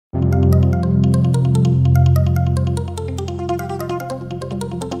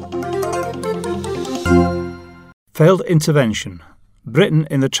Failed intervention. Britain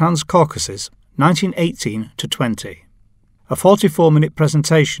in the Trans-Caucasus, 1918 to 20. A 44-minute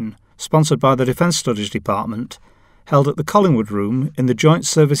presentation, sponsored by the Defence Studies Department, held at the Collingwood Room in the Joint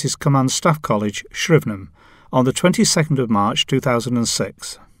Services Command Staff College, Shrivenham, on the 22nd of March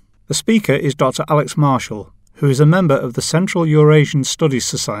 2006. The speaker is Dr. Alex Marshall, who is a member of the Central Eurasian Studies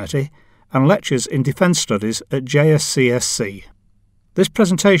Society and lectures in Defence Studies at JSCSC. This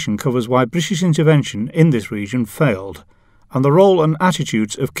presentation covers why British intervention in this region failed, and the role and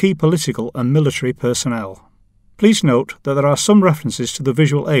attitudes of key political and military personnel. Please note that there are some references to the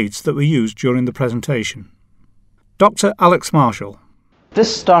visual aids that were used during the presentation. Dr. Alex Marshall.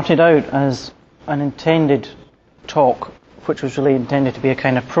 This started out as an intended talk, which was really intended to be a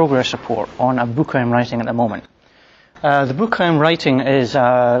kind of progress report on a book I'm writing at the moment. The book I'm writing is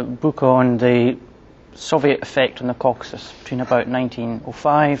a book on the Soviet effect on the Caucasus between about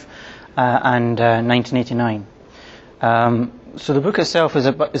 1905 and 1989. So the book itself is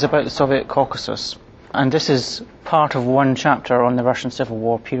about the Soviet Caucasus, and this is part of one chapter on the Russian Civil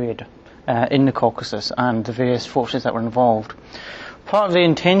War period in the Caucasus and the various forces that were involved. Part of the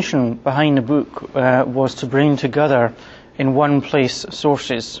intention behind the book was to bring together in one place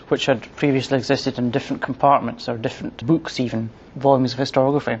sources which had previously existed in different compartments or different books, even volumes of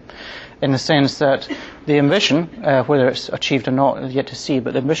historiography, in the sense that the ambition, whether it's achieved or not is yet to see,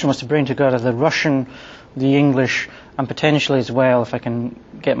 but the ambition was to bring together the Russian, the English, and potentially as well, if I can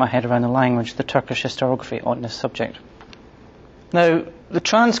get my head around the language, the Turkish historiography on this subject. Now, the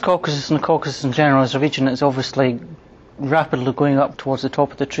Trans-Caucasus and the Caucasus in general as a region is obviously rapidly going up towards the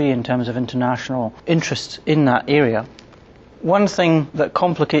top of the tree in terms of international interest in that area. One thing that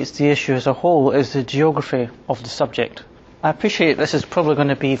complicates the issue as a whole is the geography of the subject. I appreciate this is probably going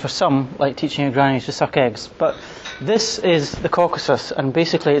to be, for some, like teaching your granny to suck eggs, but this is the Caucasus, and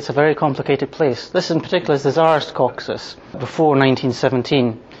basically it's a very complicated place. This in particular is the Tsarist Caucasus, before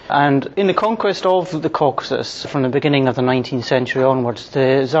 1917. And in the conquest of the Caucasus, from the beginning of the 19th century onwards,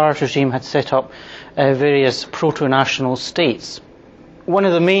 the Tsarist regime had set up various proto-national states. One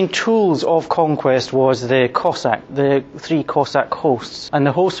of the main tools of conquest was the Cossack, the three Cossack hosts. And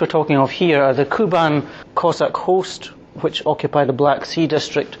the hosts we're talking of here are the Kuban Cossack host, which occupied the Black Sea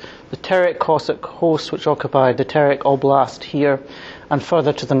district, the Terek Cossack host, which occupied the Terek Oblast here, and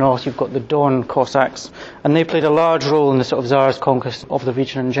further to the north you've got the Don Cossacks, and they played a large role in the sort of Tsarist conquest of the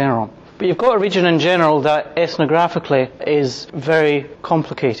region in general. But you've got a region in general that ethnographically is very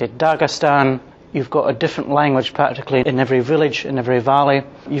complicated. Dagestan, you've got a different language practically in every village, in every valley.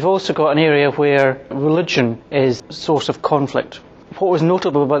 You've also got an area where religion is a source of conflict. What was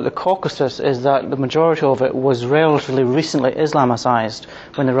notable about the Caucasus is that the majority of it was relatively recently Islamicized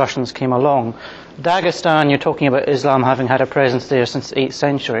when the Russians came along. Dagestan, you're talking about Islam having had a presence there since the 8th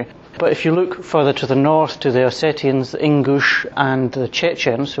century. But if you look further to the north, to the Ossetians, the Ingush and the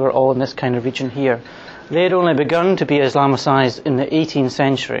Chechens, who are all in this kind of region here, they had only begun to be Islamicized in the 18th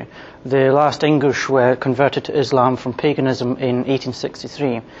century. The last Ingush were converted to Islam from paganism in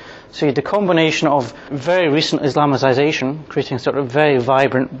 1863. So you had the combination of very recent Islamicization, creating a sort of very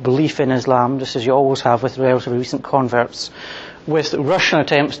vibrant belief in Islam, just as you always have with relatively recent converts, with Russian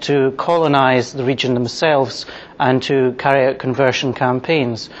attempts to colonize the region themselves and to carry out conversion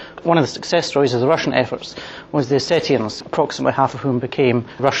campaigns. One of the success stories of the Russian efforts was the Ossetians, approximately half of whom became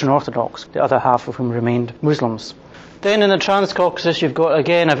Russian Orthodox, the other half of whom remained Muslims. Then in the Trans-Caucasus you've got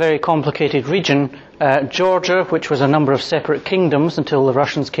again a very complicated region, Georgia, which was a number of separate kingdoms until the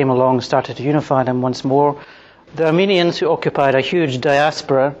Russians came along and started to unify them once more. The Armenians, who occupied a huge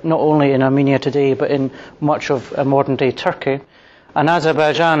diaspora, not only in Armenia today but in much of modern-day Turkey. And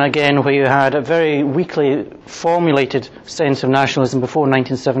Azerbaijan, again, where you had a very weakly formulated sense of nationalism before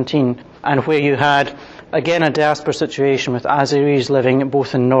 1917, and where you had, again, a diaspora situation with Azeris living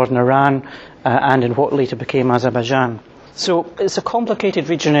both in northern Iran and in what later became Azerbaijan. So it's a complicated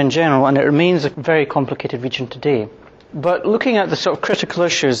region in general, and it remains a very complicated region today. But looking at the sort of critical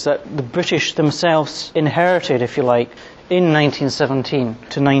issues that the British themselves inherited, if you like, in 1917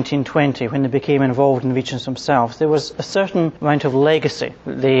 to 1920, when they became involved in the regions themselves, there was a certain amount of legacy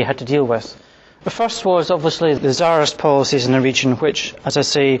that they had to deal with. The first was obviously the Tsarist policies in the region, which, as I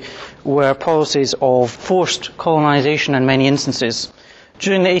say, were policies of forced colonization in many instances.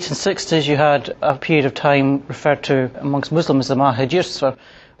 During the 1860s, you had a period of time referred to amongst Muslims as the Mahajirstva,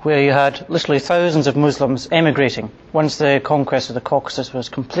 where you had literally thousands of Muslims emigrating. Once the conquest of the Caucasus was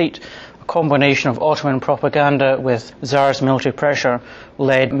complete, a combination of Ottoman propaganda with Tsar's military pressure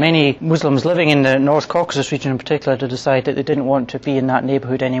led many Muslims living in the North Caucasus region in particular to decide that they didn't want to be in that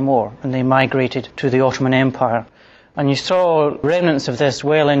neighbourhood anymore, and they migrated to the Ottoman Empire. And you saw remnants of this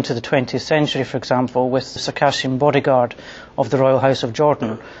well into the 20th century, for example, with the Circassian bodyguard of the Royal House of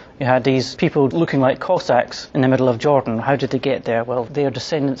Jordan. You had these people looking like Cossacks in the middle of Jordan. How did they get there? Well, they are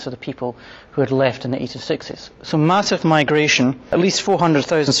descendants of the people who had left in the 1860s. So massive migration, at least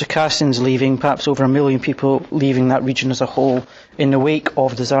 400,000 Circassians leaving, perhaps over 1 million people leaving that region as a whole in the wake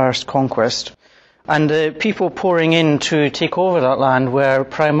of the Tsar's conquest. And the people pouring in to take over that land were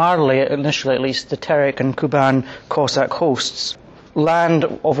primarily, initially at least, the Terek and Kuban Cossack hosts. Land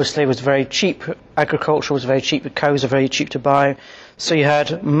obviously was very cheap, agriculture was very cheap, cows are very cheap to buy. So you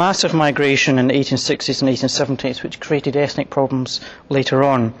had massive migration in the 1860s and 1870s, which created ethnic problems later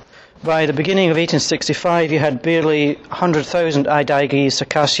on. By the beginning of 1865, you had barely 100,000 Aidagi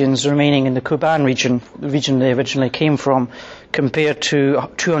Circassians remaining in the Kuban region, the region they originally came from, compared to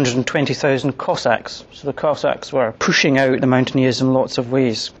 220,000 Cossacks. So the Cossacks were pushing out the mountaineers in lots of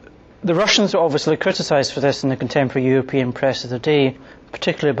ways. The Russians were obviously criticised for this in the contemporary European press of the day,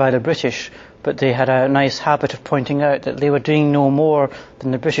 particularly by the British, but they had a nice habit of pointing out that they were doing no more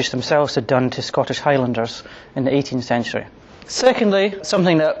than the British themselves had done to Scottish Highlanders in the 18th century. Secondly,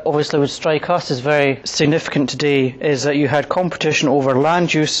 something that obviously would strike us as very significant today is that you had competition over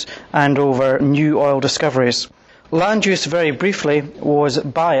land use and over new oil discoveries. Land use, very briefly, was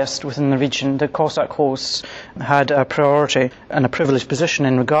biased within the region. The Cossack hosts had a priority and a privileged position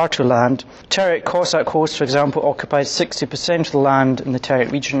in regard to land. Terek Cossack hosts, for example, occupied 60% of the land in the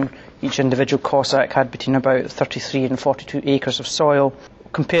Terek region. Each individual Cossack had between about 33 and 42 acres of soil,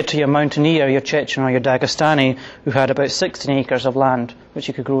 compared to your mountaineer, your Chechen or your Dagestani, who had about 16 acres of land which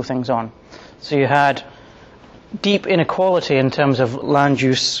you could grow things on. So you had deep inequality in terms of land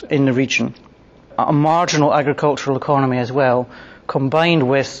use in the region. A marginal agricultural economy as well, combined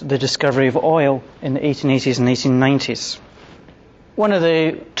with the discovery of oil in the 1880s and 1890s. One of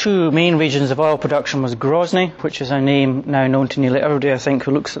the two main regions of oil production was Grozny, which is a name now known to nearly everybody, I think,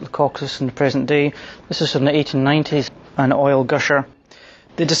 who looks at the Caucasus in the present day. This is from the 1890s, an oil gusher.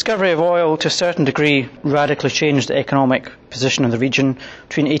 The discovery of oil, to a certain degree, radically changed the economic position of the region.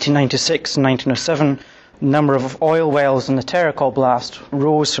 Between 1896 and 1907, the number of oil wells in the Terek Oblast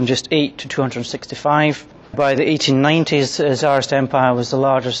rose from just 8 to 265. By the 1890s, the Tsarist Empire was the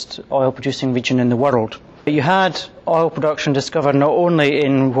largest oil-producing region in the world. You had oil production discovered not only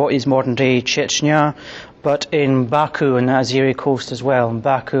in what is modern-day Chechnya, but in Baku and the Azeri coast as well. And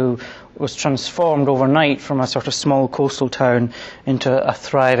Baku was transformed overnight from a sort of small coastal town into a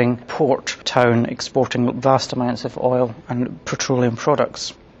thriving port town exporting vast amounts of oil and petroleum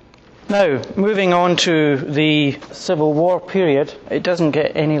products. Now, moving on to the Civil War period, it doesn't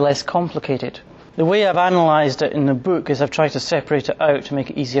get any less complicated. The way I've analysed it in the book is I've tried to separate it out to make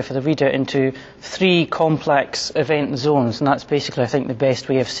it easier for the reader into 3 complex event zones, and that's basically, I think, the best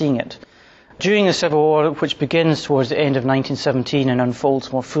way of seeing it. During the Civil War, which begins towards the end of 1917 and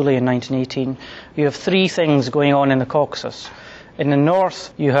unfolds more fully in 1918, you have 3 things going on in the Caucasus. In the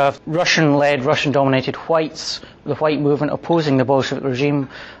north, you have Russian-led, Russian-dominated whites, the white movement opposing the Bolshevik regime,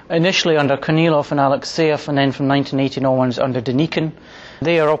 initially under Kornilov and Alexeyev, and then from 1918 onwards under Denikin.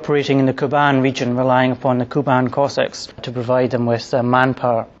 They are operating in the Kuban region, relying upon the Kuban Cossacks to provide them with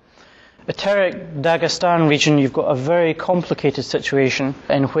manpower. The Terek Dagestan region, you've got a very complicated situation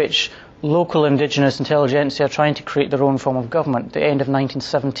in which local indigenous intelligentsia are trying to create their own form of government. At the end of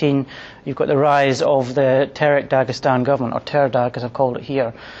 1917, you've got the rise of the Terek Dagestan government, or Terdag as I've called it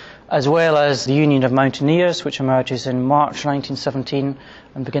here, as well as the Union of Mountaineers, which emerges in March 1917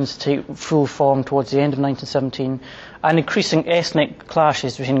 and begins to take full form towards the end of 1917, and increasing ethnic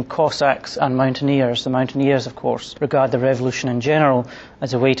clashes between Cossacks and Mountaineers. The Mountaineers, of course, regard the revolution in general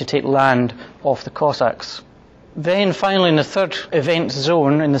as a way to take land off the Cossacks. Then finally, in the third event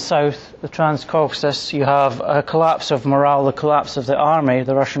zone in the south, the Trans-Caucasus, you have a collapse of morale, the collapse of the army,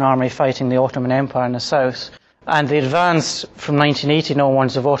 the Russian army fighting the Ottoman Empire in the south. And the advance from 1918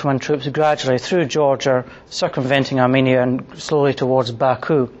 onwards of Ottoman troops gradually through Georgia, circumventing Armenia and slowly towards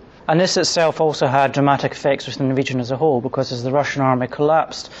Baku. And this itself also had dramatic effects within the region as a whole, because as the Russian army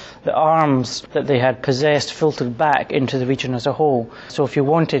collapsed, the arms that they had possessed filtered back into the region as a whole. So if you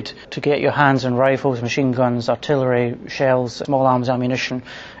wanted to get your hands on rifles, machine guns, artillery, shells, small arms ammunition,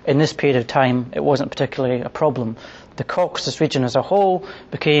 in this period of time it wasn't particularly a problem. The Caucasus region as a whole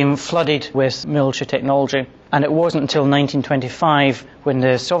became flooded with military technology, and it wasn't until 1925, when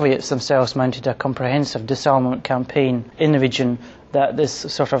the Soviets themselves mounted a comprehensive disarmament campaign in the region, that this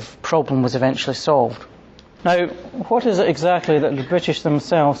sort of problem was eventually solved. Now, what is it exactly that the British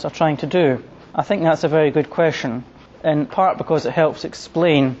themselves are trying to do? I think that's a very good question, in part because it helps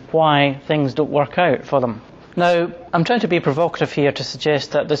explain why things don't work out for them. Now, I'm trying to be provocative here to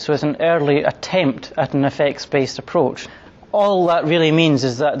suggest that this was an early attempt at an effects-based approach. All that really means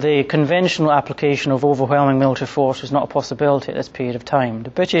is that the conventional application of overwhelming military force was not a possibility at this period of time. The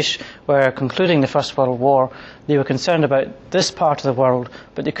British were concluding the First World War. They were concerned about this part of the world,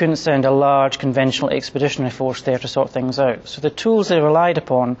 but they couldn't send a large conventional expeditionary force there to sort things out. So the tools they relied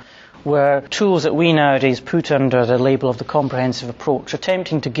upon were tools that we nowadays put under the label of the comprehensive approach,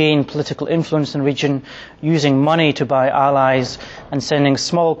 attempting to gain political influence in the region, using money to buy allies, and sending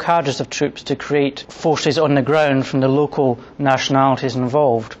small cadres of troops to create forces on the ground from the local nationalities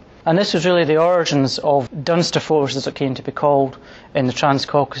involved. And this was really the origins of Dunster Force, as it came to be called, in the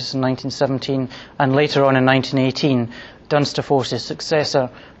Trans-Caucasus in 1917, and later on in 1918, Dunster Force's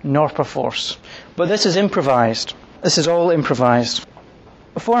successor, Norper Force. But this is improvised. This is all improvised.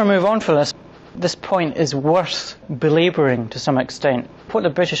 Before I move on from this point is worth belabouring to some extent. What the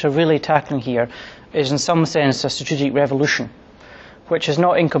British are really tackling here is in some sense a strategic revolution, which is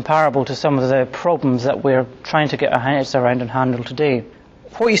not incomparable to some of the problems that we're trying to get our heads around and handle today.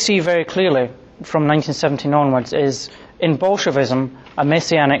 What you see very clearly from 1917 onwards is, in Bolshevism, a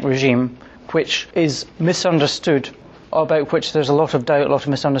messianic regime which is misunderstood, about which there's a lot of doubt, a lot of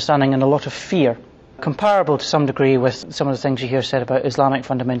misunderstanding and a lot of fear, comparable to some degree with some of the things you hear said about Islamic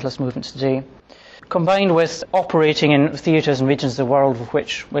fundamentalist movements today, combined with operating in theatres and regions of the world with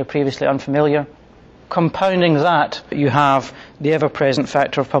which we're previously unfamiliar. Compounding that, you have the ever-present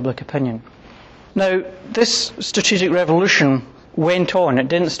factor of public opinion. Now, this strategic revolution went on. It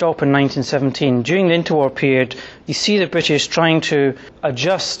didn't stop in 1917. During the interwar period, you see the British trying to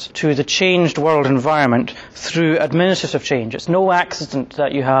adjust to the changed world environment through administrative change. It's no accident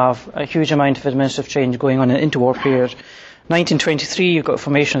that you have a huge amount of administrative change going on in the interwar period. 1923, you've got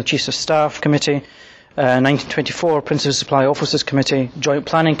formation of the Chiefs of Staff Committee. 1924, Principal Supply Officers Committee, Joint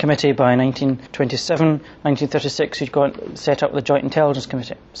Planning Committee. By 1927, 1936, you've got set up the Joint Intelligence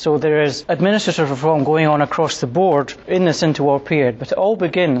Committee. So there is administrative reform going on across the board in this interwar period, but it all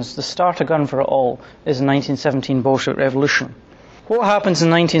begins, the starter gun for it all, is the 1917 Bolshevik Revolution. What happens in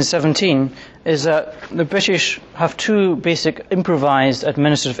 1917 is that the British have two basic improvised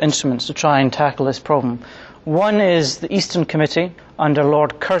administrative instruments to try and tackle this problem. One is the Eastern Committee under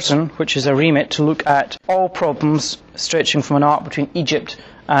Lord Curzon, which is a remit to look at all problems stretching from an arc between Egypt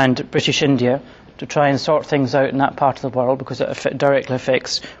and British India to try and sort things out in that part of the world because it directly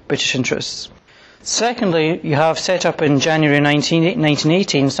affects British interests. Secondly, you have set up in January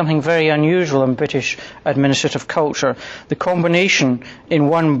 1918 something very unusual in British administrative culture, the combination in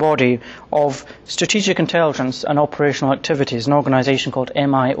one body of strategic intelligence and operational activities, an organisation called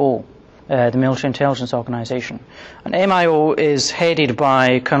MIO. The Military Intelligence Organisation. And MIO is headed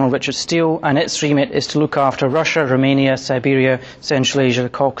by Colonel Richard Steele, and its remit is to look after Russia, Romania, Siberia, Central Asia, the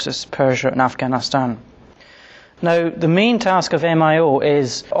Caucasus, Persia and Afghanistan. Now, the main task of MIO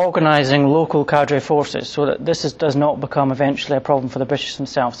is organising local cadre forces so that this does not become eventually a problem for the British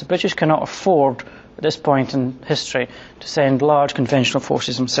themselves. The British cannot afford, at this point in history, to send large conventional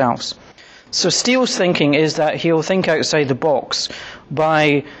forces themselves. So Steele's thinking is that he'll think outside the box.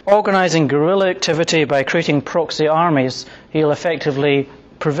 By organising guerrilla activity, by creating proxy armies, he'll effectively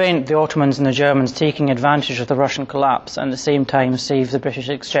prevent the Ottomans and the Germans taking advantage of the Russian collapse and at the same time save the British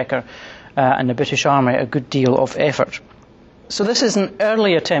Exchequer and the British Army a good deal of effort. So this is an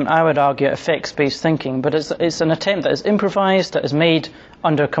early attempt, I would argue, at effects-based thinking, but it's an attempt that is improvised, that is made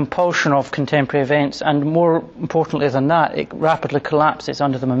under compulsion of contemporary events, and more importantly than that, it rapidly collapses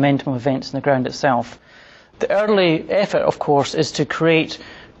under the momentum of events on the ground itself. The early effort, of course, is to create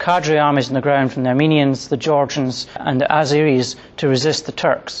cadre armies on the ground from the Armenians, the Georgians and the Azeris to resist the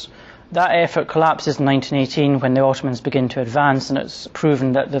Turks. That effort collapses in 1918 when the Ottomans begin to advance, and it's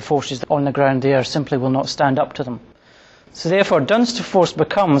proven that the forces on the ground there simply will not stand up to them. So therefore, Dunster Force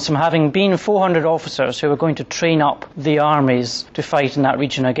becomes, from having been 400 officers who are going to train up the armies to fight in that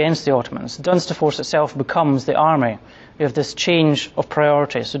region against the Ottomans, Dunster Force itself becomes the army. We have this change of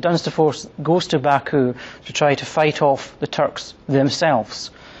priority. So Dunster Force goes to Baku to try to fight off the Turks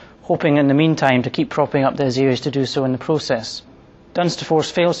themselves, hoping in the meantime to keep propping up the Azeris to do so in the process. Dunster Force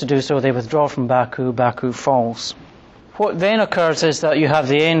fails to do so, they withdraw from Baku, Baku falls. What then occurs is that you have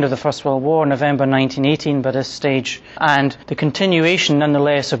the end of the First World War, November 1918 by this stage, and the continuation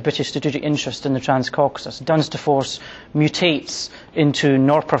nonetheless of British strategic interest in the Trans-Caucasus. Dunster Force mutates into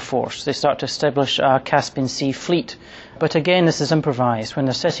Norper Force. They start to establish a Caspian Sea fleet. But again, this is improvised. When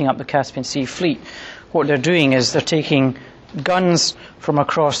they're setting up the Caspian Sea fleet, what they're doing is they're taking guns from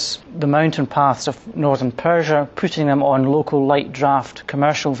across the mountain paths of northern Persia, putting them on local light draft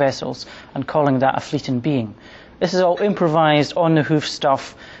commercial vessels and calling that a fleet in being. This is all improvised, on the hoof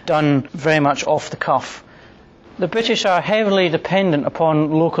stuff, done very much off the cuff. The British are heavily dependent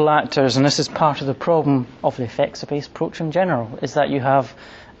upon local actors, and this is part of the problem of the effects-based approach in general, is that you have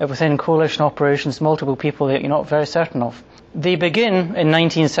within coalition operations multiple people that you're not very certain of. They begin in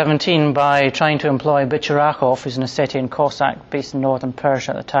 1917 by trying to employ Bicharakov, who's an Ossetian Cossack based in northern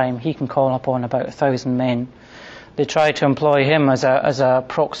Persia at the time. He can call upon about 1,000 men. They try to employ him as a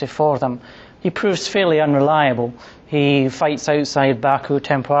proxy for them. He proves fairly unreliable. He fights outside Baku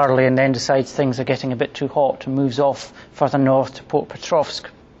temporarily and then decides things are getting a bit too hot and moves off further north to Port Petrovsk.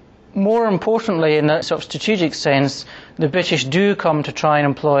 More importantly, in that sort of strategic sense, the British do come to try and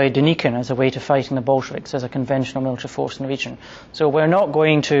employ Denikin as a way to fighting the Bolsheviks as a conventional military force in the region. So we're not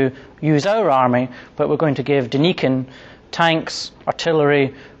going to use our army, but we're going to give Denikin tanks,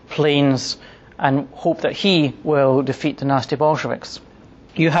 artillery, planes, and hope that he will defeat the nasty Bolsheviks.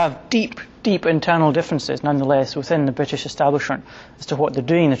 You have deep internal differences, nonetheless, within the British establishment as to what they're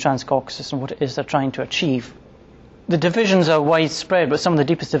doing in the Trans-Caucasus and what it is they're trying to achieve. The divisions are widespread, but some of the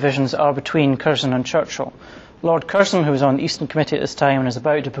deepest divisions are between Curzon and Churchill. Lord Curzon, who was on the Eastern Committee at this time and is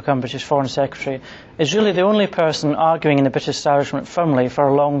about to become British Foreign Secretary, is really the only person arguing in the British establishment firmly for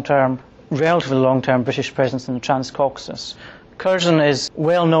a relatively long-term British presence in the Trans-Caucasus. Curzon is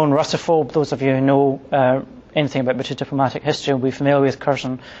well-known Russophobe. Those of you who know anything about British diplomatic history will be familiar with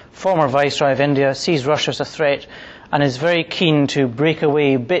Curzon. Former Viceroy of India, sees Russia as a threat and is very keen to break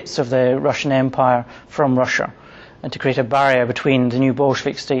away bits of the Russian Empire from Russia and to create a barrier between the new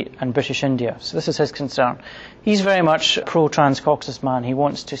Bolshevik state and British India. So this is his concern. He's very much a pro-Trans-Caucasus man. He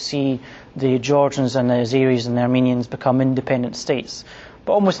wants to see the Georgians and the Azeris and the Armenians become independent states.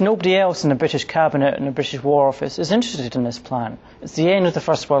 But almost nobody else in the British cabinet and the British War Office is interested in this plan. It's the end of the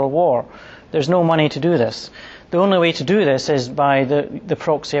First World War. There's no money to do this. The only way to do this is by the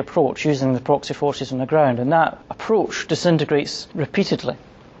proxy approach, using the proxy forces on the ground, and that approach disintegrates repeatedly.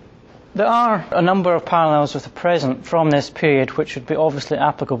 There are a number of parallels with the present from this period which would be obviously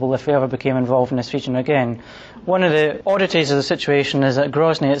applicable if we ever became involved in this region again. One of the oddities of the situation is that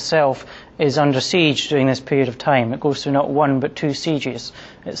Grozny itself is under siege during this period of time. It goes through not one but two sieges.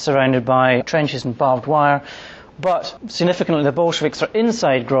 It's surrounded by trenches and barbed wire. But significantly, the Bolsheviks are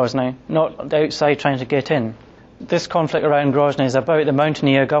inside Grozny, not outside trying to get in. This conflict around Grozny is about the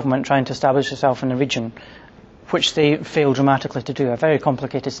mountaineer government trying to establish itself in the region, which they fail dramatically to do. A very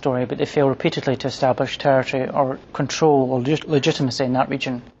complicated story, but they fail repeatedly to establish territory or control or legitimacy in that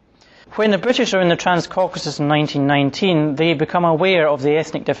region. When the British are in the Trans-Caucasus in 1919, they become aware of the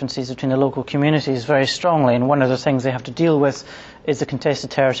ethnic differences between the local communities very strongly, and one of the things they have to deal with is the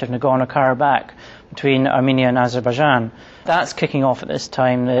contested territory of Nagorno-Karabakh between Armenia and Azerbaijan. That's kicking off at this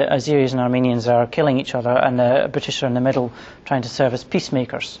time. The Azeris and Armenians are killing each other, and the British are in the middle trying to serve as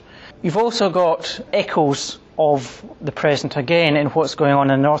peacemakers. You've also got echoes of the present again in what's going on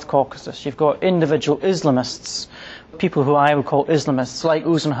in the North Caucasus. You've got individual Islamists, people who I would call Islamists, like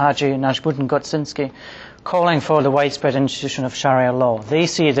Uzun Haji and Najmuddin Gotsinski, calling for the widespread institution of Sharia law. They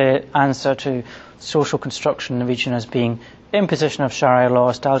see the answer to social construction in the region as being imposition of Sharia law,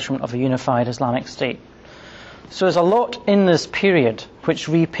 establishment of a unified Islamic state. So there's a lot in this period which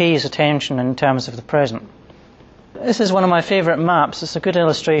repays attention in terms of the present. This is one of my favourite maps. It's a good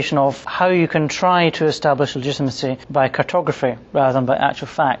illustration of how you can try to establish legitimacy by cartography rather than by actual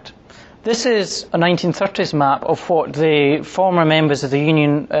fact. This is a 1930s map of what the former members of the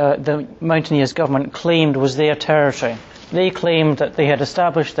Union, the Mountaineers government, claimed was their territory. They claimed that they had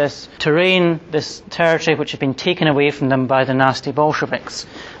established this terrain, this territory which had been taken away from them by the nasty Bolsheviks.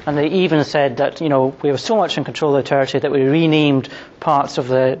 And they even said that, we were so much in control of the territory that we renamed parts of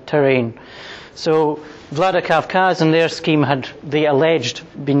the terrain. So Vladikavkaz in their scheme had, they alleged,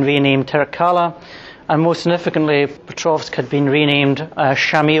 been renamed Terekala, and most significantly Petrovsk had been renamed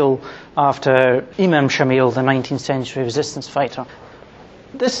Shamil after Imam Shamil, the 19th century resistance fighter.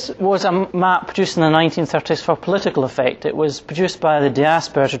 This was a map produced in the 1930s for political effect. It was produced by the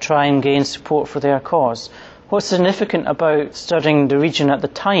diaspora to try and gain support for their cause. What's significant about studying the region at the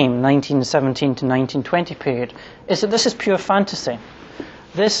time, 1917 to 1920 period, is that this is pure fantasy.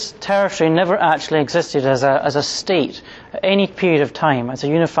 This territory never actually existed as a state at any period of time, as a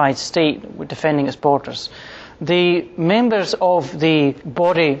unified state defending its borders. The members of the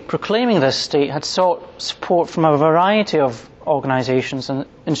body proclaiming this state had sought support from a variety of organisations and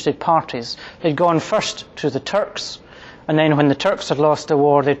interested parties. They'd gone first to the Turks, and then when the Turks had lost the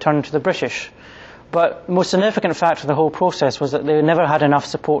war, they turned to the British. But the most significant fact of the whole process was that they never had enough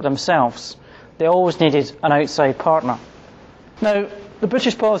support themselves. They always needed an outside partner. Now, the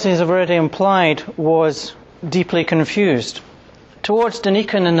British policy, as I've already implied, was deeply confused. Towards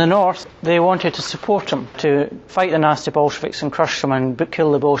Denikin in the north, they wanted to support him, to fight the nasty Bolsheviks and crush them and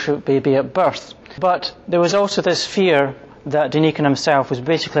kill the Bolshevik baby at birth. But there was also this fear that Denikin himself was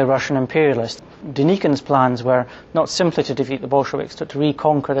basically a Russian imperialist. Denikin's plans were not simply to defeat the Bolsheviks, but to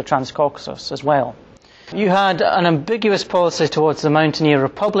reconquer the Trans-Caucasus as well. You had an ambiguous policy towards the Mountaineer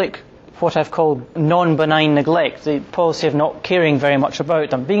Republic, what I've called non-benign neglect, the policy of not caring very much about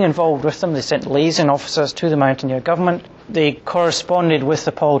them. Being involved with them, they sent liaison officers to the Mountaineer government. They corresponded with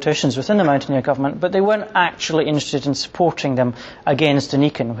the politicians within the Mountaineer government, but they weren't actually interested in supporting them against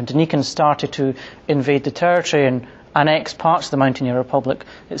Denikin. When Denikin started to invade the territory and annex parts of the Mountaineer Republic,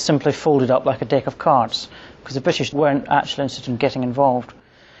 it simply folded up like a deck of cards, because the British weren't actually interested in getting involved.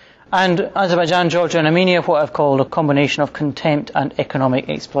 And Azerbaijan, Georgia and Armenia, what I've called a combination of contempt and economic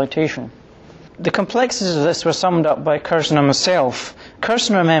exploitation. The complexities of this were summed up by Curzon himself.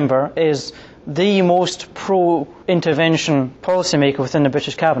 Curzon, remember, is the most pro-intervention policymaker within the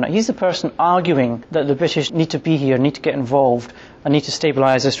British cabinet. He's the person arguing that the British need to be here, need to get involved, and need to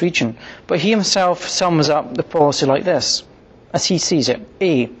stabilise this region. But he himself sums up the policy like this, as he sees it.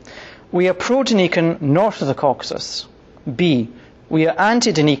 A. We are pro-Denikin north of the Caucasus. B. We are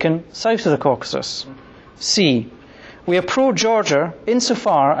anti-Denikin south of the Caucasus. C. We are pro-Georgia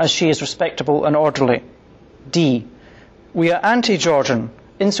insofar as she is respectable and orderly. D. We are anti-Georgian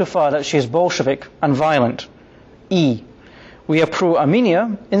insofar that she is Bolshevik and violent. E. We are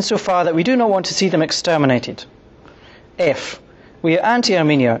pro-Armenia insofar that we do not want to see them exterminated. F. We are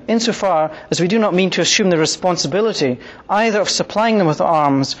anti-Armenia insofar as we do not mean to assume the responsibility either of supplying them with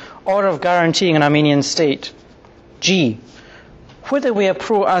arms or of guaranteeing an Armenian state. G. Whether we are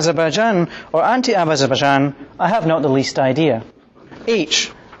pro-Azerbaijan or anti-Azerbaijan, I have not the least idea.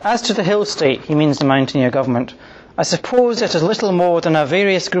 H. As to the hill state, he means the Mountaineer government, I suppose it is little more than a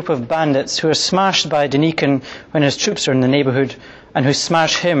various group of bandits who are smashed by Denikin when his troops are in the neighbourhood and who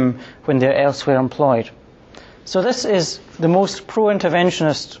smash him when they are elsewhere employed. So this is the most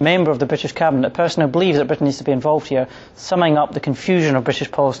pro-interventionist member of the British cabinet, a person who believes that Britain needs to be involved here, summing up the confusion of British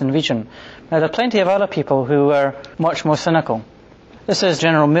policy in the region. Now, there are plenty of other people who are much more cynical. This is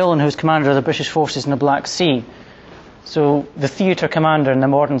General Milne, who's commander of the British forces in the Black Sea. So the theatre commander in the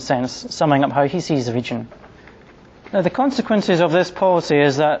modern sense, summing up how he sees the region. Now, the consequences of this policy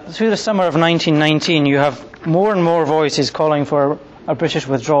is that through the summer of 1919 you have more and more voices calling for a British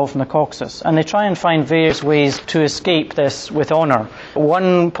withdrawal from the Caucasus, and they try and find various ways to escape this with honour.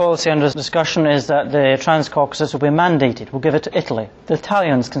 One policy under discussion is that the Trans-Caucasus will be mandated. We'll give it to Italy. The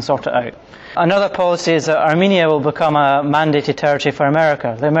Italians can sort it out. Another policy is that Armenia will become a mandated territory for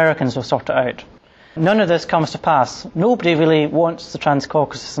America. The Americans will sort it out. None of this comes to pass. Nobody really wants the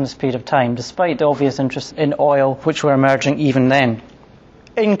Trans-Caucasus in this period of time, despite the obvious interest in oil which were emerging even then.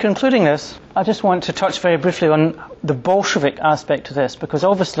 In concluding this, I just want to touch very briefly on the Bolshevik aspect of this, because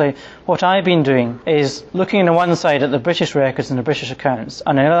obviously what I've been doing is looking on the one side at the British records and the British accounts,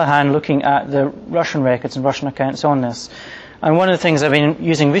 and on the other hand looking at the Russian records and Russian accounts on this. And one of the things I've been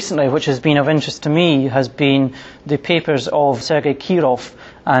using recently, which has been of interest to me, has been the papers of Sergei Kirov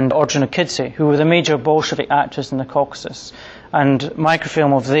and Orджоникидзе, who were the major Bolshevik actors in the Caucasus. And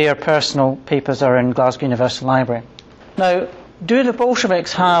microfilm of their personal papers are in Glasgow University Library. Now, do the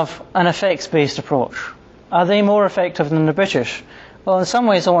Bolsheviks have an effects-based approach? Are they more effective than the British? Well, in some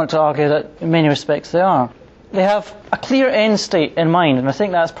ways I want to argue that in many respects they are. They have a clear end state in mind, and I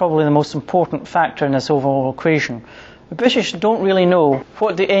think that's probably the most important factor in this overall equation. The British don't really know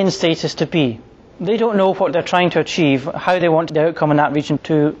what the end state is to be. They don't know what they're trying to achieve, how they want the outcome in that region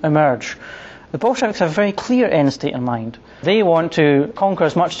to emerge. The Bolsheviks have a very clear end state in mind. They want to conquer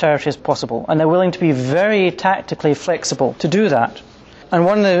as much territory as possible, and they're willing to be very tactically flexible to do that. And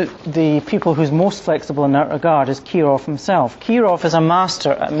one of the people who's most flexible in that regard is Kirov himself. Kirov is a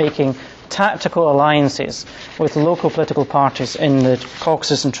master at making tactical alliances with local political parties in the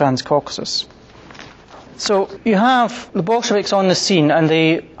Caucasus and Trans-Caucasus. So you have the Bolsheviks on the scene, and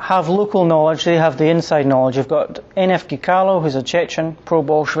they have local knowledge, they have the inside knowledge. You've got N.F. Gikalo, who's a Chechen,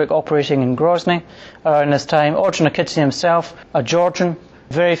 pro-Bolshevik operating in Grozny in this time. Orджоникидзе himself, a Georgian,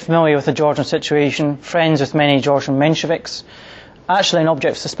 very familiar with the Georgian situation, friends with many Georgian Mensheviks. Actually an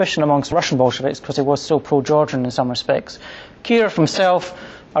object of suspicion amongst Russian Bolsheviks because he was so pro-Georgian in some respects. Kirov himself,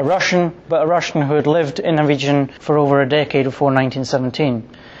 a Russian, but a Russian who had lived in a region for over a decade before 1917.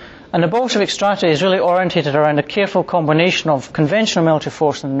 And the Bolshevik strategy is really orientated around a careful combination of conventional military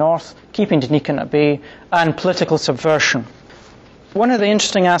force in the north, keeping Denikin at bay, and political subversion. One of the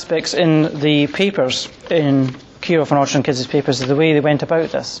interesting aspects in the papers, in Kirov and Orджоникидze's papers, is the way they went about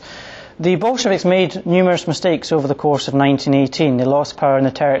this. The Bolsheviks made numerous mistakes over the course of 1918. They lost power in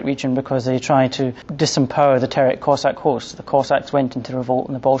the Terek region because they tried to disempower the Terek Cossack hosts. The Cossacks went into revolt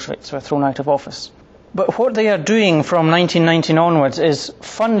and the Bolsheviks were thrown out of office. But what they are doing from 1919 onwards is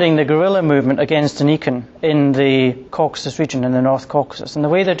funding the guerrilla movement against Denikin in the Caucasus region, in the North Caucasus. And the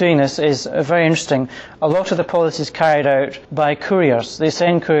way they're doing this is very interesting. A lot of the policy is carried out by couriers. They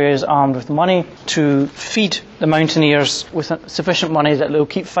send couriers armed with money to feed the mountaineers with sufficient money that they'll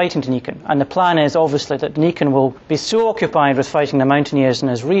keep fighting Denikin. And the plan is obviously that Denikin will be so occupied with fighting the mountaineers in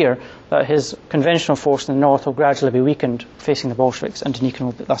his rear that his conventional force in the north will gradually be weakened facing the Bolsheviks, and Denikin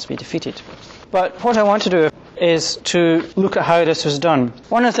will thus be defeated. But what I want to do is to look at how this was done.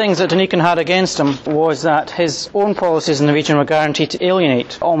 One of the things that Denikin had against him was that his own policies in the region were guaranteed to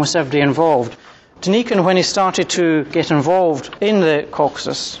alienate almost everybody involved. Denikin, when he started to get involved in the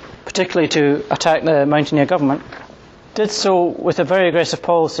Caucasus, particularly to attack the mountaineer government, did so with a very aggressive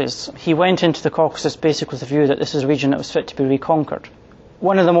policies. He went into the Caucasus basically with the view that this is a region that was fit to be reconquered.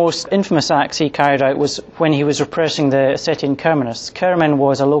 One of the most infamous acts he carried out was when he was repressing the Ossetian Kermanists. Kermen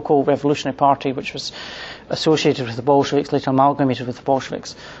was a local revolutionary party which was associated with the Bolsheviks, later amalgamated with the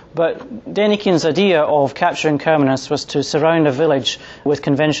Bolsheviks. But Denikin's idea of capturing Kermanists was to surround a village with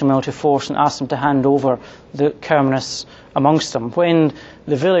conventional military force and ask them to hand over the Kermanists amongst them. When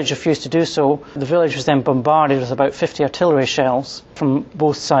the village refused to do so, the village was then bombarded with about 50 artillery shells from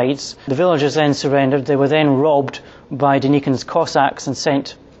both sides. The villagers then surrendered. They were then robbed by Denikin's Cossacks and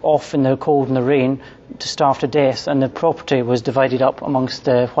sent off in the cold and the rain to starve to death, and the property was divided up amongst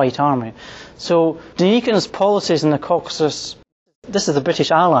the White Army. So Denikin's policies in the Caucasus, this is the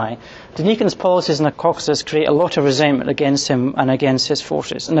British ally, Denikin's policies in the Caucasus create a lot of resentment against him and against his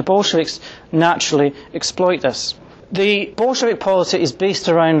forces, and the Bolsheviks naturally exploit this. The Bolshevik policy is based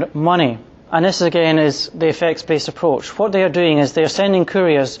around money. And this again is the effects-based approach. What they are doing is they are sending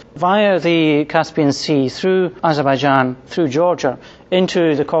couriers via the Caspian Sea, through Azerbaijan, through Georgia,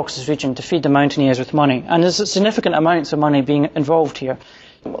 into the Caucasus region to feed the mountaineers with money. And there's significant amounts of money being involved here.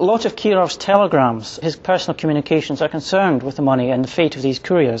 A lot of Kirov's telegrams, his personal communications, are concerned with the money and the fate of these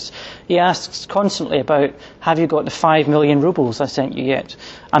couriers. He asks constantly about, have you got the 5 million rubles I sent you yet?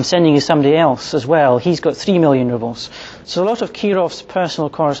 I'm sending you somebody else as well. He's got 3 million rubles. So a lot of Kirov's personal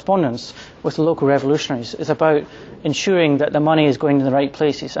correspondence with the local revolutionaries is about ensuring that the money is going to the right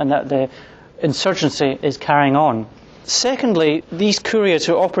places and that the insurgency is carrying on. Secondly, these couriers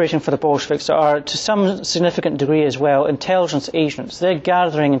who are operating for the Bolsheviks are, to some significant degree as well, intelligence agents. They're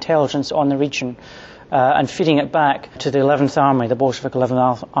gathering intelligence on the region and feeding it back to the 11th Army, the Bolshevik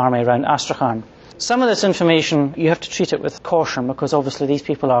 11th Army around Astrakhan. Some of this information, you have to treat it with caution because obviously these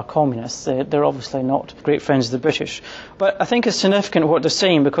people are communists. They're obviously not great friends of the British. But I think it's significant what they're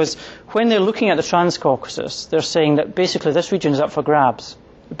saying, because when they're looking at the Trans-Caucasus, they're saying that basically this region is up for grabs.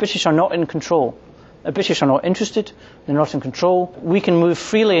 The British are not in control. The British are not interested, they're not in control. We can move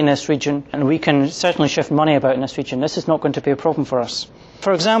freely in this region and we can certainly shift money about in this region. This is not going to be a problem for us.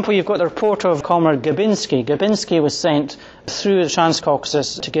 For example, you've got the report of Comrade Gabinsky. Gabinsky was sent through the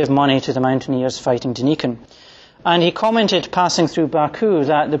Trans-Caucasus to give money to the mountaineers fighting Denikin. And he commented, passing through Baku,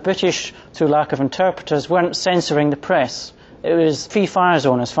 that the British, through lack of interpreters, weren't censoring the press. It was free fire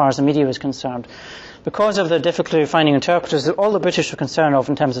zone as far as the media was concerned. Because of the difficulty of finding interpreters, all the British were concerned of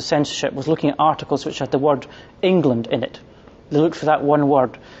in terms of censorship was looking at articles which had the word England in it. They looked for that one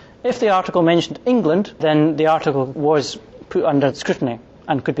word. If the article mentioned England, then the article was put under scrutiny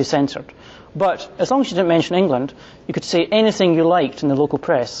and could be censored. But as long as you didn't mention England, you could say anything you liked in the local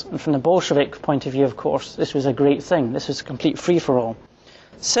press. And from the Bolshevik point of view, of course, this was a great thing. This was a complete free-for-all.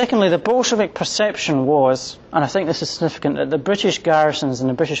 Secondly, the Bolshevik perception was, and I think this is significant, that the British garrisons and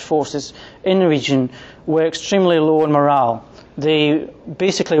the British forces in the region were extremely low in morale. They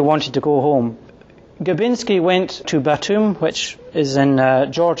basically wanted to go home. Gabinsky went to Batum, which is in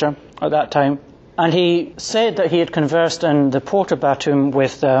Georgia at that time, and he said that he had conversed in the port of Batum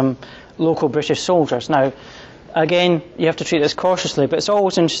with local British soldiers. Now, again, you have to treat this cautiously, but it's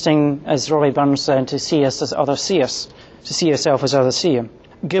always interesting, as Robbie Burns said, to see us as others see us, to see yourself as others see you.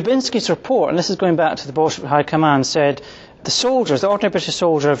 Gabinsky's report, and this is going back to the Bolshevik High Command, said the soldiers, the ordinary British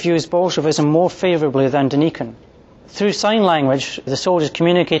soldier, views Bolshevism more favourably than Denikin. Through sign language, the soldiers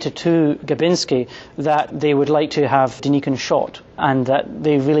communicated to Gabinsky that they would like to have Denikin shot and that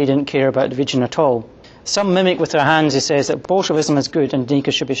they really didn't care about the region at all. Some mimic with their hands, he says, that Bolshevism is good and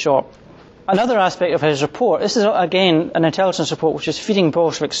Denikin should be shot. Another aspect of his report, this is again an intelligence report which is feeding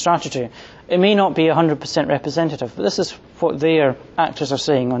Bolshevik strategy. It may not be 100% representative, but this is what their actors are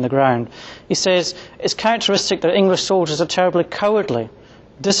saying on the ground. He says, it's characteristic that English soldiers are terribly cowardly.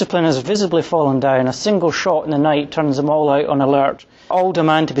 Discipline has visibly fallen down. A single shot in the night turns them all out on alert. All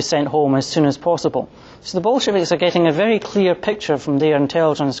demand to be sent home as soon as possible. So the Bolsheviks are getting a very clear picture from their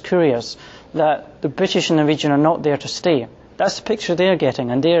intelligence couriers that the British in the region are not there to stay. That's the picture they're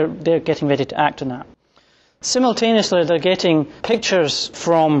getting, and they're getting ready to act on that. Simultaneously, they're getting pictures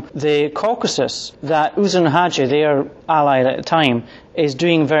from the Caucasus that Uzun Hagi, their ally at the time, is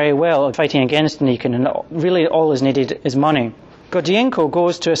doing very well fighting against Nikan, and really all is needed is money. Gordienko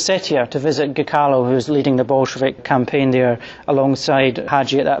goes to Ossetia to visit Gakalo, who's leading the Bolshevik campaign there alongside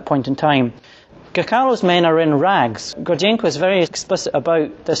Hagi at that point in time. Gakalo's men are in rags. Gordienko is very explicit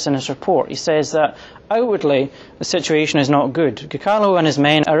about this in his report. He says that outwardly the situation is not good. Gakalo and his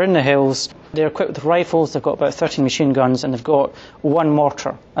men are in the hills. They're equipped with rifles. They've got about 13 machine guns, and they've got one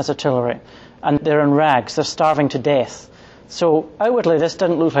mortar as artillery. And they're in rags. They're starving to death. So outwardly this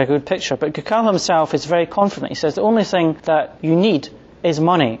didn't look like a good picture, but Gakalo himself is very confident. He says the only thing that you need is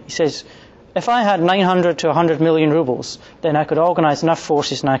money. He says, if I had 900 to 100 million rubles, then I could organise enough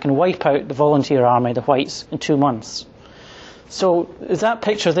forces and I can wipe out the volunteer army, the whites, in 2 months. So is that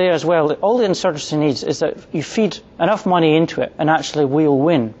picture there as well? All the insurgency needs is that you feed enough money into it and actually we'll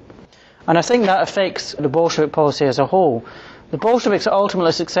win. And I think that affects the Bolshevik policy as a whole. The Bolsheviks are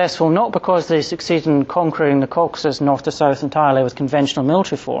ultimately successful not because they succeed in conquering the Caucasus north to south entirely with conventional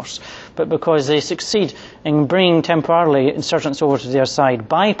military force, but because they succeed in bringing temporarily insurgents over to their side,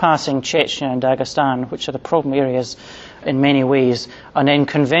 bypassing Chechnya and Dagestan, which are the problem areas in many ways, and then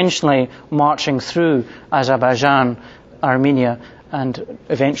conventionally marching through Azerbaijan, Armenia, and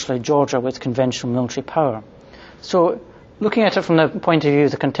eventually Georgia with conventional military power. So, looking at it from the point of view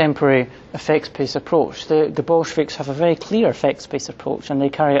of the contemporary effects-based approach, the Bolsheviks have a very clear effects-based approach, and they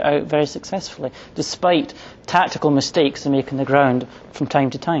carry it out very successfully, despite tactical mistakes they make on the ground from time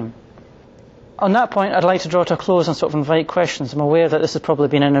to time. On that point, I'd like to draw to a close and sort of invite questions. I'm aware that this has probably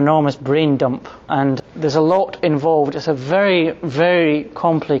been an enormous brain dump, and there's a lot involved. It's a very, very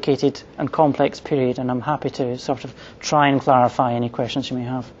complicated and complex period, and I'm happy to sort of try and clarify any questions you may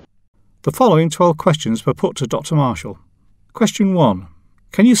have. The following 12 questions were put to Dr. Marshall. Question 1.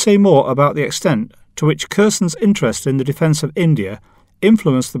 Can you say more about the extent to which Curzon's interest in the defence of India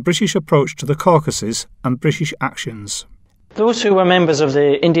influenced the British approach to the Caucasus and British actions? Those who were members of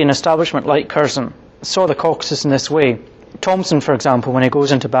the Indian establishment, like Curzon, saw the Caucasus in this way. Thompson, for example, when he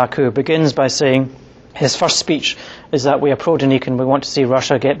goes into Baku, begins by saying his first speech is that we are pro-Denikin and we want to see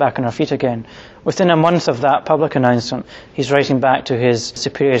Russia get back on our feet again. Within a month of that public announcement, he's writing back to his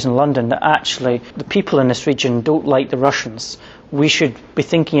superiors in London that actually the people in this region don't like the Russians. We should be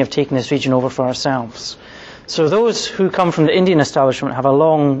thinking of taking this region over for ourselves. So those who come from the Indian establishment have a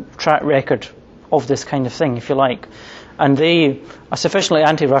long track record of this kind of thing, if you like. And they are sufficiently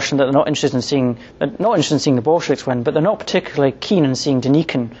anti-Russian that they're not interested in seeing the Bolsheviks win, but they're not particularly keen on seeing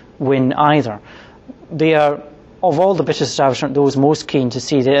Denikin win either. They are, of all the British establishment, those most keen to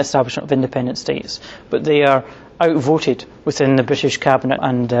see the establishment of independent states, but they are outvoted within the British cabinet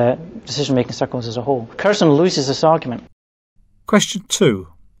and decision-making circles as a whole. Curzon loses this argument. Question 2.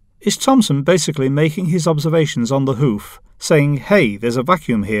 Is Thompson basically making his observations on the hoof, saying, hey, there's a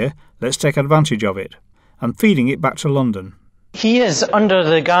vacuum here, let's take advantage of it, and feeding it back to London? He is under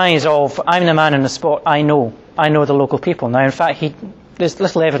the guise of, I'm the man in the spot, I know the local people. Now, in fact, there's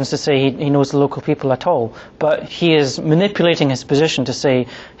little evidence to say he knows the local people at all, but he is manipulating his position to say,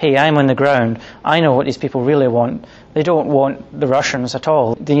 hey, I'm on the ground, I know what these people really want. They don't want the Russians at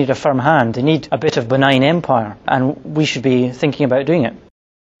all. They need a firm hand. They need a bit of benign empire, and we should be thinking about doing it.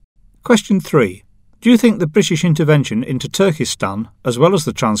 Question 3. Do you think the British intervention into Turkestan, as well as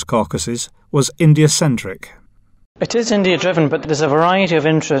the Trans-Caucasus, was India-centric? It is India-driven, but there's a variety of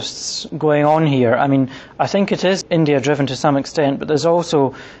interests going on here. I mean, I think it is India-driven to some extent, but there's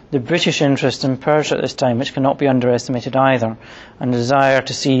also the British interest in Persia at this time, which cannot be underestimated either, and the desire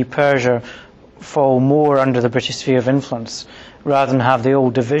to see Persia fall more under the British sphere of influence, rather than have the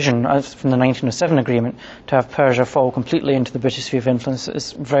old division from the 1907 agreement. To have Persia fall completely into the British sphere of influence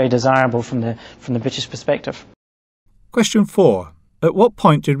is very desirable from the British perspective. Question 4. At what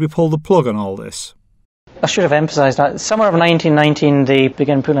point did we pull the plug on all this? I should have emphasised that. Summer of 1919, they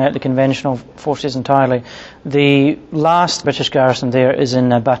began pulling out the conventional forces entirely. The last British garrison there is in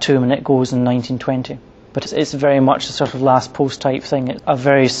Batum, and it goes in 1920. But it's very much a sort of last post type thing. It's a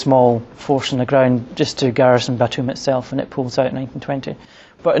very small force on the ground just to garrison Batum itself, and it pulls out in 1920.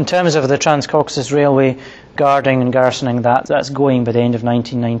 But in terms of the Trans-Caucasus Railway guarding and garrisoning that's going by the end of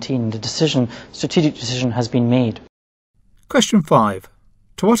 1919. The strategic decision has been made. Question 5.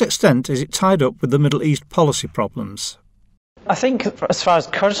 To what extent is it tied up with the Middle East policy problems? I think as far as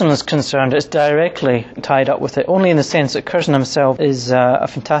Curzon is concerned, it's directly tied up with it, only in the sense that Curzon himself is a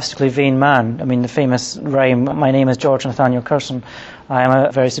fantastically vain man. I mean, the famous rhyme, "My name is George Nathaniel Curzon, I am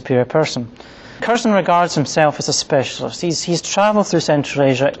a very superior person." Curzon regards himself as a specialist. He's travelled through Central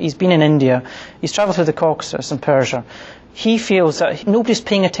Asia, he's been in India, he's travelled through the Caucasus and Persia. He feels that nobody's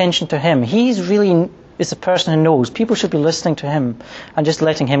paying attention to him. He's really is the person who knows. People should be listening to him and just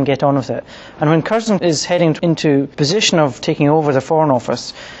letting him get on with it. And when Curzon is heading into position of taking over the Foreign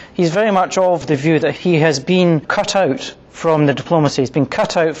Office, he's very much of the view that he has been cut out from the diplomacy, he's been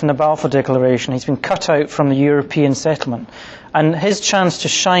cut out from the Balfour Declaration, he's been cut out from the European settlement. And his chance to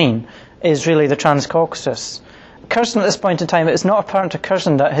shine is really the Trans-Caucasus. Curzon at this point in time, it's not apparent to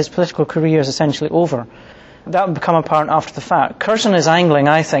Curzon that his political career is essentially over. That would become apparent after the fact. Curzon is angling,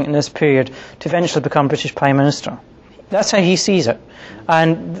 I think, in this period to eventually become British Prime Minister. That's how he sees it.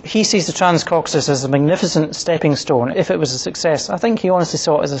 And he sees the Trans-Caucasus as a magnificent stepping stone. If it was a success, I think he honestly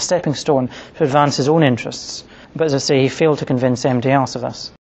saw it as a stepping stone to advance his own interests. But as I say, he failed to convince anybody else of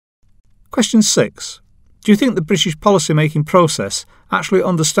this. Question 6. Do you think the British policy-making process actually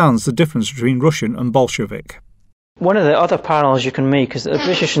understands the difference between Russian and Bolshevik? One of the other parallels you can make is that the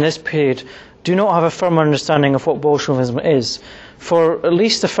British in this period do not have a firm understanding of what Bolshevism is. For at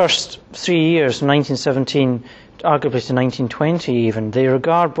least the first 3 years, from 1917 arguably to 1920 even, they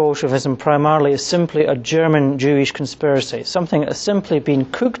regard Bolshevism primarily as simply a German Jewish conspiracy, something that has simply been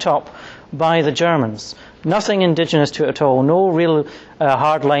cooked up by the Germans. Nothing indigenous to it at all, no real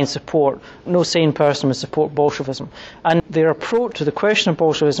hardline support, no sane person would support Bolshevism. And their approach to the question of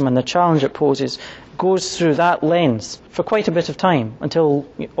Bolshevism and the challenge it poses goes through that lens for quite a bit of time, until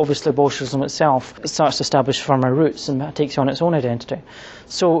obviously Bolshevism itself starts to establish firmer roots and takes on its own identity.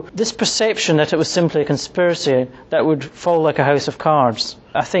 So this perception that it was simply a conspiracy that would fall like a house of cards,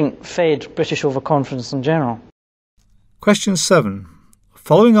 I think fed British overconfidence in general. Question 7.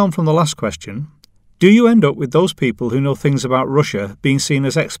 Following on from the last question, do you end up with those people who know things about Russia being seen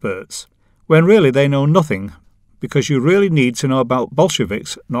as experts, when really they know nothing, because you really need to know about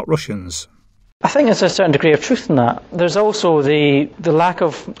Bolsheviks, not Russians? I think there's a certain degree of truth in that. There's also the lack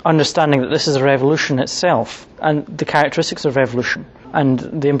of understanding that this is a revolution itself, and the characteristics of revolution, and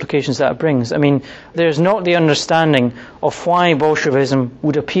the implications that it brings. I mean, there's not the understanding of why Bolshevism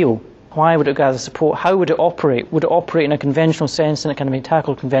would appeal. Why would it gather support? How would it operate? Would it operate in a conventional sense, and it can be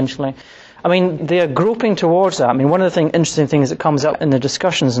tackled conventionally? I mean, they are groping towards that. I mean, one of the interesting things that comes up in the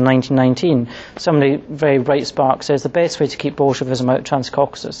discussions in 1919, somebody very bright spark says the best way to keep Bolshevism out of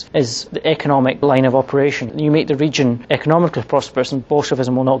Trans-Caucasus is the economic line of operation. You make the region economically prosperous and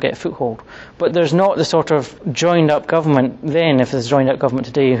Bolshevism will not get a foothold. But there's not the sort of joined-up government then, if there's a joined-up government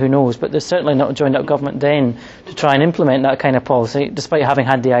today, who knows, but there's certainly not a joined-up government then to try and implement that kind of policy, despite having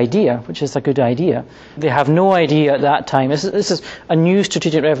had the idea, which is a good idea. They have no idea at that time. This is a new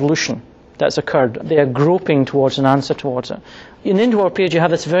strategic revolution that's occurred. They are groping towards an answer towards it. In the interwar period, you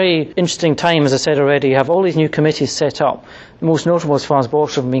have this very interesting time, as I said already. You have all these new committees set up, the most notable as far as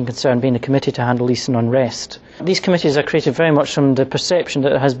Bolshevism being concerned being the Committee to Handle Eastern Unrest. These committees are created very much from the perception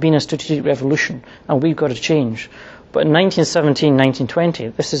that it has been a strategic revolution and we've got to change. But in 1917, 1920,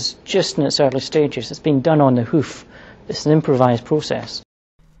 this is just in its early stages. It's being done on the hoof. It's an improvised process.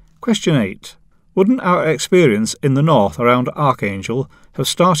 Question 8. Wouldn't our experience in the north around Archangel have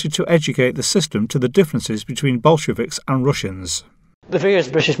started to educate the system to the differences between Bolsheviks and Russians? The various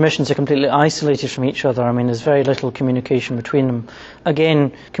British missions are completely isolated from each other. I mean, there's very little communication between them.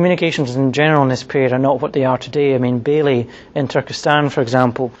 Again, communications in general in this period are not what they are today. I mean, Bailey in Turkestan, for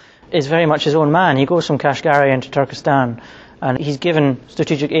example, is very much his own man. He goes from Kashgari into Turkestan and he's given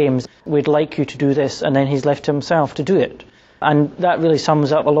strategic aims. We'd like you to do this, and then he's left to himself to do it. And that really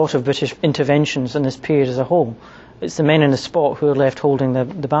sums up a lot of British interventions in this period as a whole. It's the men in the spot who are left holding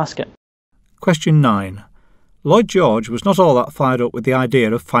the basket. Question 9. Lloyd George was not all that fired up with the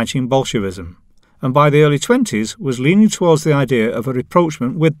idea of fighting Bolshevism, and by the early 20s was leaning towards the idea of a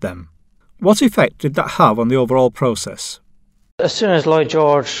rapprochement with them. What effect did that have on the overall process? As soon as Lloyd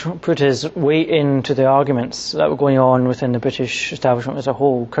George put his weight into the arguments that were going on within the British establishment as a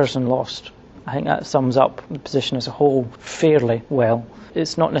whole, Curzon lost. I think that sums up the position as a whole fairly well.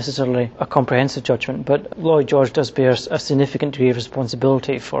 It's not necessarily a comprehensive judgment, but Lloyd George does bear a significant degree of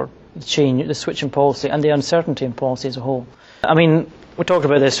responsibility for the change, the switch in policy and the uncertainty in policy as a whole. I mean, we talked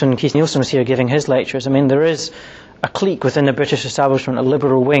about this when Keith Neilson was here giving his lectures. I mean, there is a clique within the British establishment, a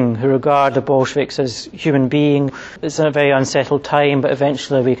liberal wing, who regard the Bolsheviks as human beings. It's a very unsettled time, but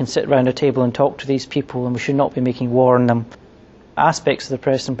eventually we can sit around a table and talk to these people and we should not be making war on them. Aspects of the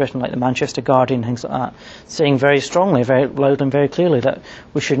press in Britain, like the Manchester Guardian, things like that, saying very strongly, very loud and very clearly that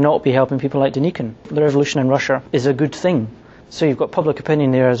we should not be helping people like Denikin. The revolution in Russia is a good thing. So you've got public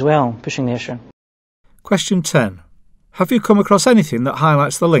opinion there as well, pushing the issue. Question 10. Have you come across anything that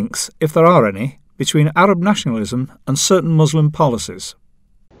highlights the links, if there are any, between Arab nationalism and certain Muslim policies?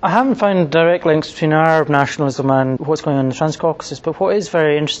 I haven't found direct links between Arab nationalism and what's going on in the Trans-Caucasus, but what is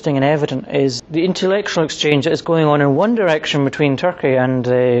very interesting and evident is the intellectual exchange that is going on in one direction between Turkey and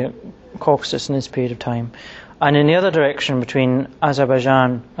the Caucasus in this period of time, and in the other direction between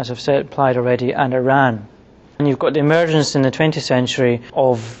Azerbaijan, as I've said, implied already, and Iran. And you've got the emergence in the 20th century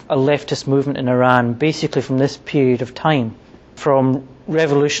of a leftist movement in Iran, basically from this period of time, from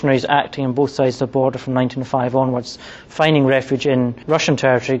revolutionaries acting on both sides of the border from 1905 onwards, finding refuge in Russian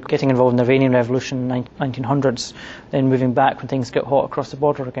territory, getting involved in the Iranian Revolution in the 1900s, then moving back when things get hot across the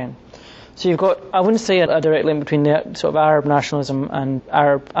border again. So you've got, I wouldn't say a direct link between the sort of Arab nationalism and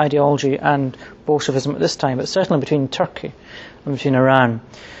Arab ideology and Bolshevism at this time, but certainly between Turkey and between Iran.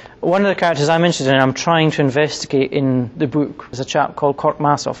 One of the characters I'm interested in, I'm trying to investigate in the book, is a chap called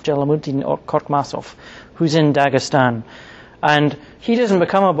Korkmasov, Jalaluddin Korkmasov, who's in Dagestan. And he doesn't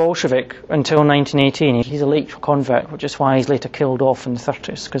become a Bolshevik until 1918. He's a late convert, which is why he's later killed off in the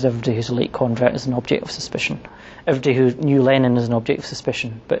 30s, because everybody who's a late convert is an object of suspicion. Everybody who knew Lenin is an object of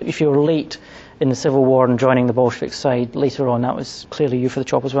suspicion. But if you were late in the Civil War and joining the Bolshevik side later on, that was clearly you for the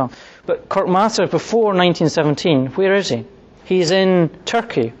job as well. But Korkmasov, before 1917, where is he? He's in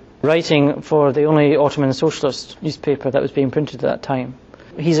Turkey, writing for the only Ottoman socialist newspaper that was being printed at that time.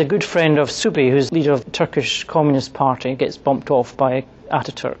 He's a good friend of Subi, who's leader of the Turkish Communist Party, gets bumped off by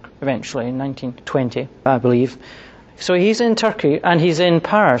Ataturk eventually in 1920, I believe. So he's in Turkey and he's in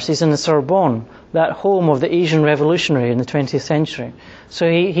Paris, he's in the Sorbonne, that home of the Asian revolutionary in the 20th century. So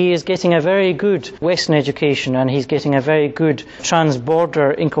he is getting a very good Western education, and he's getting a very good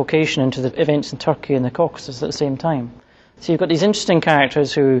trans-border inculcation into the events in Turkey and the Caucasus at the same time. So you've got these interesting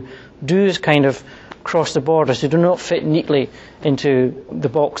characters who do kind of cross the borders, who do not fit neatly into the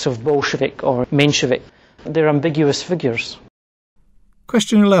box of Bolshevik or Menshevik. They're ambiguous figures.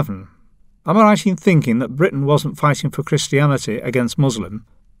 Question 11. Am I right in thinking that Britain wasn't fighting for Christianity against Muslim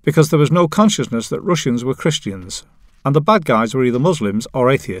because there was no consciousness that Russians were Christians, and the bad guys were either Muslims or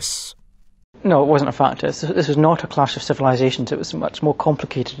atheists? No, it wasn't a factor. This was not a clash of civilizations. It was much more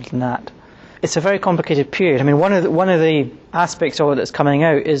complicated than that. It's a very complicated period. I mean, one of the aspects of it that's coming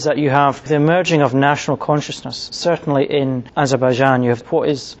out is that you have the emerging of national consciousness. Certainly in Azerbaijan, you have what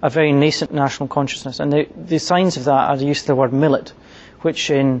is a very nascent national consciousness, and the signs of that are the use of the word millet, which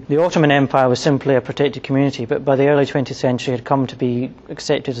in the Ottoman Empire was simply a protected community, but by the early 20th century had come to be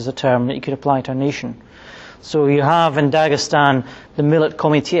accepted as a term that you could apply to a nation. So you have in Dagestan the Millet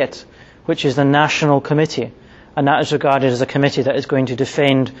Komitet, which is the national committee, and that is regarded as a committee that is going to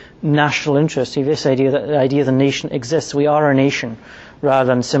defend national interests. See, this idea that the idea of the nation exists, we are a nation, rather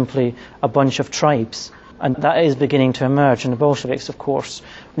than simply a bunch of tribes. And that is beginning to emerge, and the Bolsheviks, of course,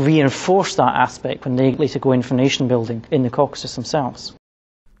 reinforce that aspect when they later go in for nation building in the Caucasus themselves.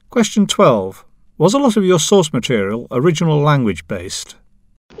 Question 12. Was a lot of your source material original language based?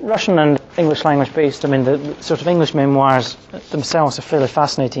 Russian and English language based. I mean, the sort of English memoirs themselves are fairly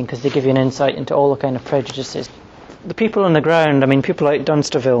fascinating because they give you an insight into all the kind of prejudices. The people on the ground, I mean, people like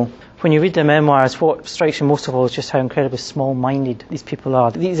Dunsterville, when you read their memoirs, what strikes you most of all is just how incredibly small-minded these people are.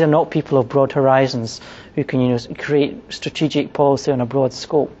 These are not people of broad horizons who can, create strategic policy on a broad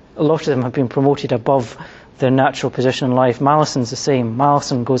scope. A lot of them have been promoted above their natural position in life. Malleson's the same.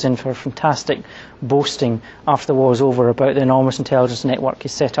 Mallison goes in for fantastic boasting after the war is over about the enormous intelligence network he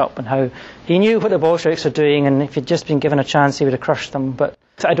set up and how he knew what the Bolsheviks were doing, and if he'd just been given a chance he would have crushed them. But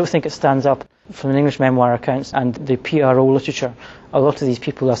I don't think it stands up from the English memoir accounts and the PRO literature. A lot of these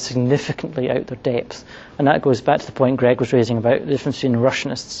people are significantly out their depth, and that goes back to the point Greg was raising about the difference between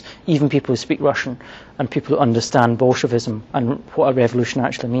Russianists, even people who speak Russian, and people who understand Bolshevism and what a revolution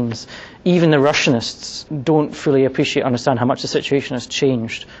actually means. Even the Russianists don't fully understand how much the situation has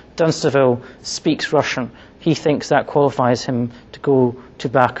changed. Dunsterville speaks Russian. He thinks that qualifies him to go to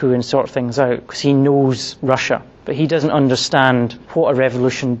Baku and sort things out because he knows Russia. But he doesn't understand what a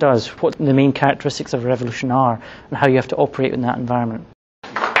revolution does, what the main characteristics of a revolution are, and how you have to operate in that environment.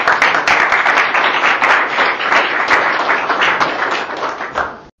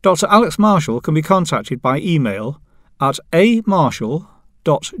 Dr. Alex Marshall can be contacted by email at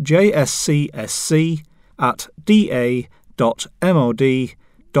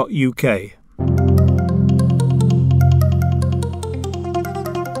amarshall.jscsc@da.mod.uk.